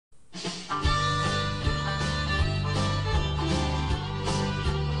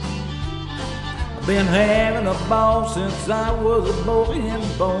Been having a ball since I was a boy in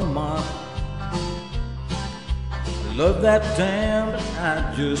Beaumont. I love that town, but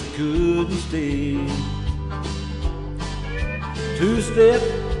I just couldn't stay. Two-step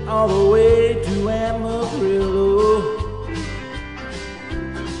all the way to Amarillo.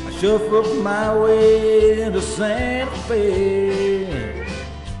 I shuffled my way into Santa Fe.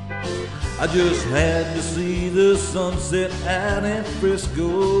 I just had to see the sunset out in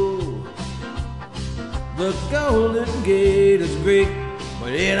Frisco. The Golden Gate is great,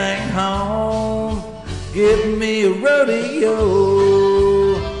 but it ain't home. Give me a rodeo.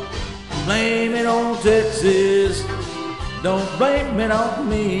 Blame it on Texas, don't blame it on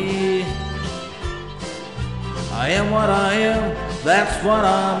me. I am what I am, that's what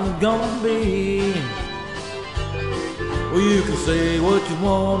I'm gonna be. Well, you can say what you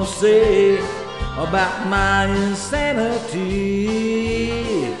wanna say about my insanity.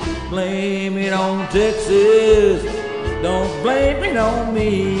 Blame it on Texas, don't blame it on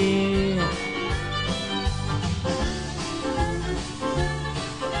me.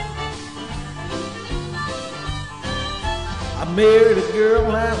 I married a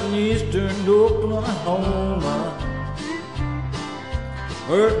girl out in eastern Oklahoma.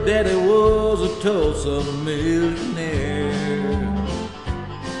 Her daddy was a Tulsa millionaire.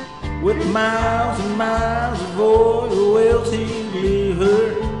 With miles and miles of oil wells he leave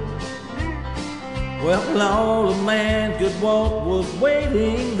her. Well, all a man could want was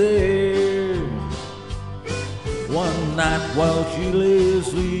waiting there. One night while she lay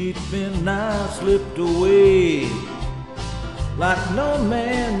sleeping, I slipped away, like no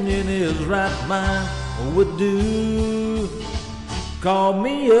man in his right mind would do. Call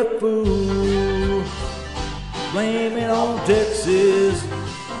me a fool. Blame it on Texas,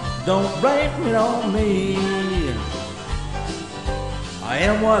 don't blame it on me. I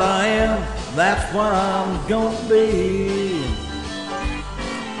am what I am, that's what I'm gonna be.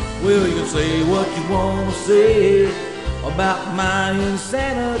 Well, you can say what you wanna say about my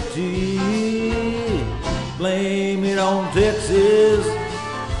insanity. Blame it on Texas,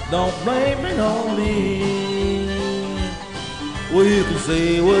 don't blame it on me. Well, you can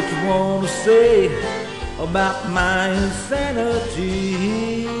say what you wanna say about my insanity.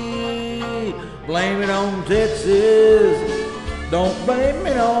 Blame it on Texas, don't blame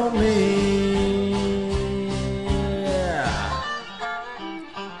it on me.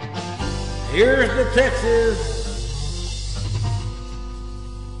 Here's the Texas.